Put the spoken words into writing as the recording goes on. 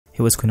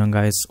Hey, what's going on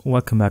guys,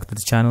 welcome back to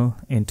the channel.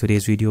 In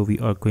today's video we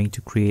are going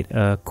to create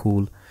a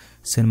cool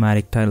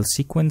cinematic title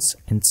sequence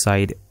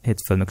inside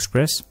Hitfilm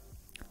Express.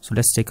 So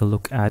let's take a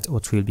look at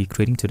what we'll be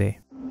creating today.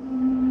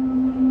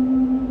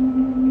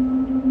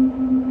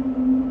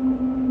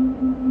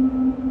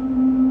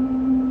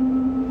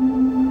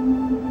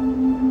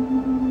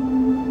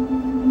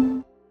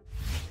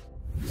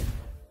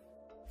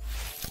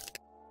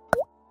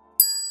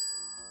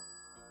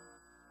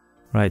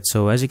 Right,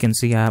 so as you can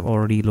see, I have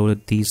already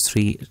loaded these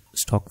three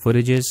stock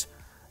footages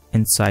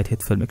inside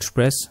Hitfilm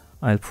Express.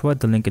 I'll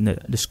provide the link in the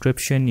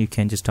description. You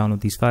can just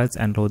download these files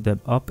and load them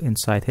up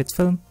inside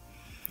Hitfilm.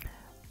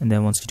 And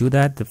then once you do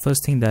that, the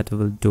first thing that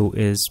we'll do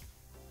is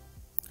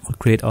we'll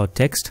create our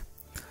text.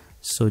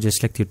 So just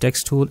select your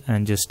text tool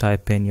and just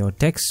type in your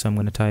text. So I'm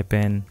going to type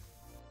in,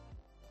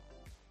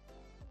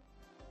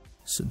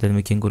 so then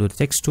we can go to the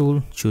text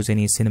tool, choose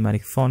any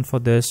cinematic font for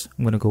this.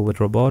 I'm going to go with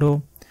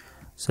Roboto.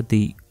 So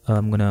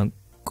I'm going to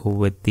go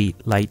with the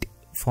light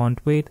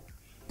font weight.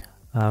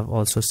 I've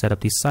also set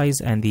up the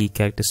size and the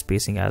character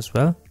spacing as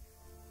well.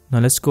 Now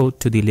let's go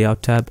to the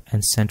layout tab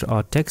and center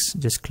our text.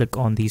 Just click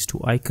on these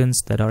two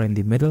icons that are in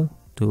the middle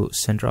to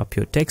center up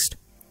your text.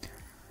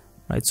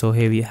 Right, so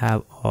here we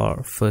have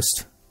our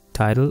first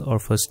title or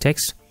first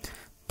text.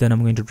 Then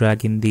I'm going to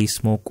drag in the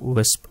smoke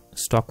wisp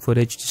stock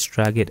footage. Just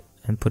drag it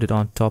and put it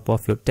on top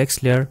of your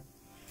text layer.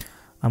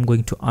 I'm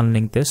going to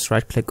unlink this.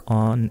 Right click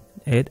on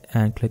it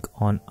and click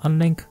on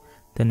unlink.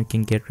 Then we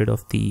can get rid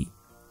of the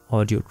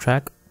audio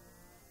track,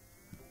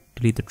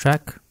 delete the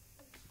track,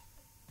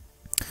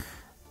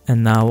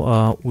 and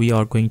now we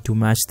are going to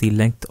match the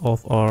length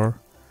of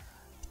our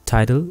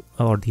title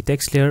or the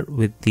text layer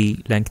with the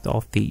length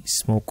of the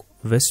smoke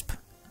wisp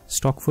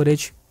stock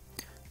footage,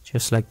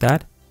 just like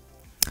that.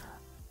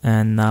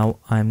 And now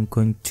I'm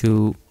going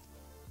to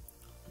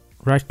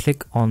right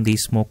click on the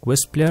smoke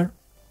wisp layer,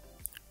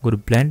 go to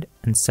blend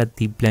and set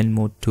the blend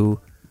mode to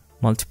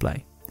multiply.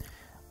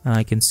 And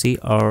I can see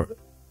our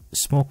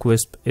smoke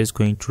wisp is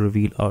going to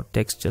reveal our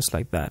text just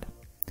like that.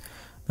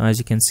 Now as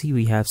you can see,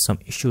 we have some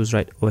issues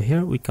right over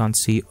here. We can't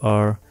see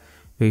our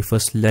very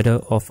first letter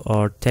of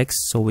our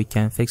text, so we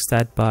can fix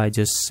that by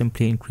just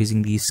simply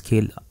increasing the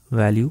scale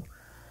value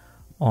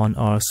on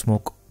our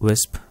smoke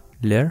wisp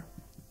layer.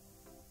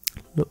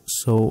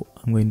 So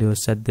I'm going to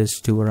set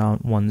this to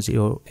around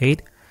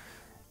 108,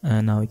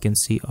 and now you can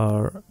see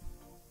our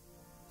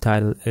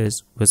title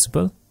is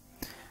visible.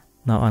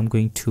 Now I'm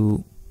going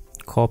to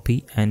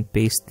copy and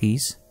paste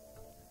these.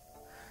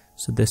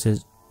 So this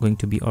is going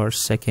to be our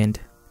second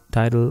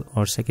title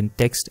or second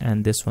text,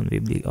 and this one will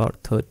be our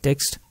third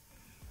text.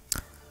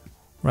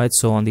 Right,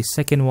 so on the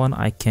second one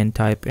I can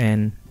type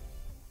in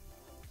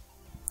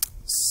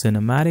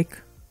cinematic,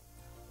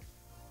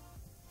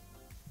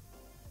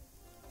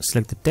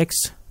 select the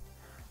text,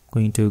 I'm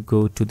going to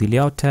go to the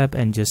layout tab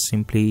and just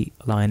simply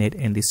align it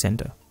in the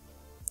center.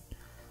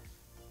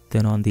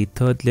 Then on the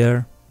third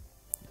layer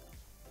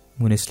I'm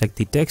going to select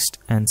the text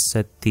and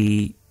set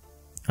the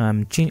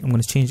I'm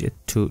going to change it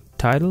to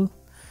title,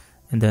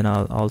 and then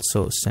I'll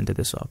also center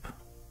this up.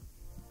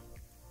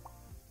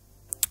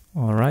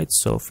 Alright,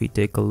 so if we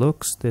take a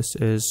look, this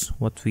is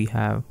what we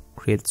have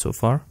created so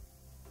far.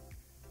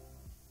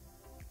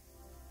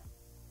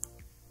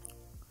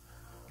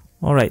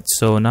 Alright,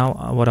 so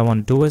now what I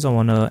want to do is I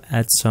want to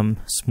add some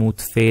smooth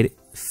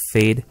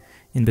fade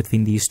in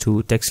between these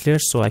two text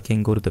layers. So I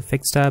can go to the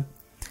Fix tab,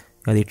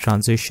 the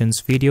transitions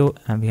video,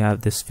 and we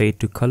have this fade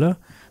to color.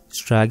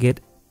 Just drag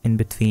it in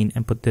between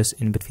and put this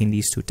in between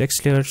these two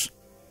text layers.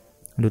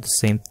 Do the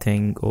same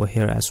thing over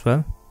here as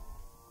well.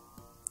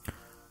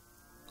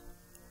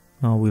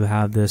 Now we'll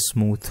have the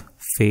smooth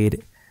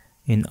fade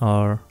in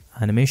our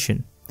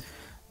animation.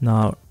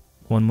 Now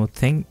one more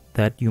thing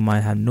that you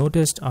might have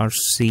noticed, our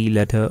C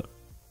letter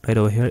right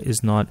over here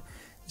is not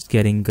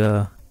getting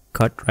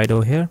cut right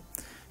over here.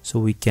 So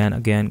we can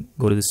again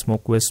go to the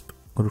smoke wisp,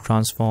 go to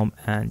transform,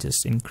 and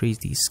just increase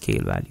the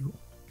scale value.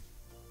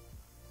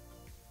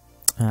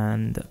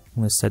 And I'm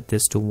going to set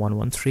this to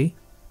 113.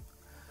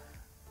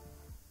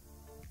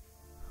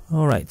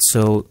 Alright,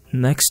 so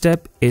next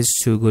step is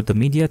to go to the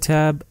media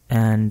tab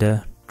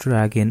and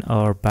drag in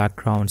our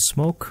background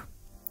smoke,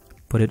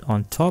 put it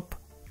on top,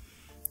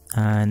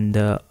 and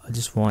I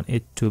just want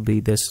it to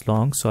be this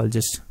long, so I'll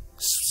just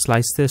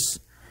slice this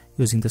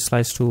using the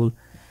slice tool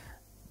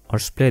or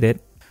split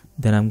it.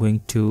 Then I'm going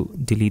to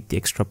delete the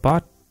extra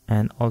part,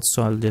 and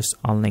also I'll just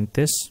unlink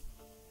this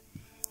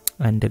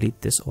and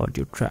delete this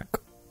audio track.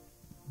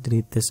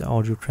 Delete this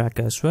audio track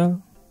as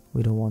well,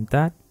 we don't want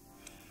that.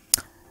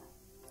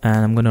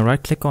 And I'm going to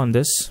right click on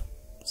this,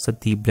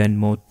 set the blend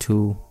mode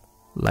to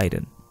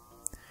lighten.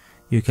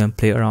 You can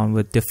play around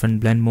with different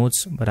blend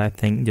modes, but I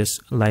think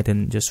just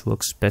lighten just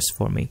works best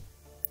for me.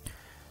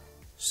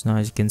 So now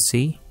as you can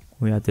see,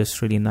 we have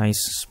this really nice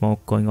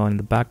smoke going on in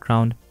the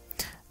background,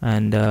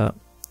 and you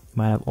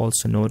might have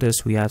also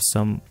noticed we have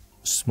some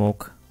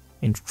smoke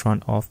in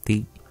front of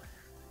the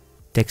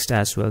text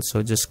as well, so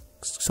it just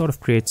sort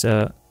of creates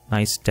a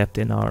nice depth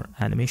in our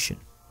animation.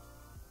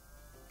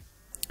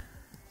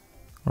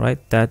 Right,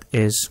 that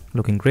is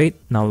looking great.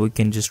 Now we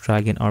can just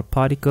drag in our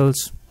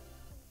particles,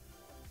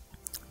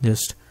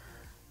 just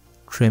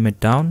trim it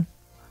down,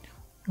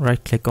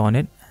 right click on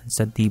it and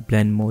set the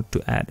blend mode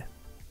to add,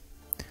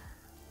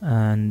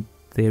 and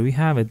there we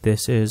have it.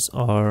 This is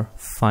our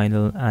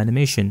final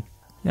animation.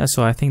 Yeah,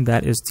 so I think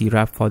that is the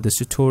wrap for this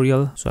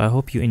tutorial. So I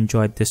hope you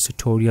enjoyed this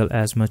tutorial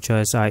as much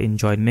as I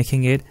enjoyed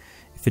making it.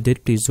 If you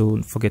did, please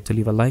don't forget to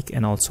leave a like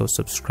and also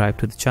subscribe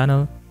to the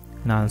channel,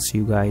 and I'll see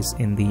you guys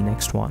in the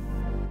next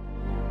one.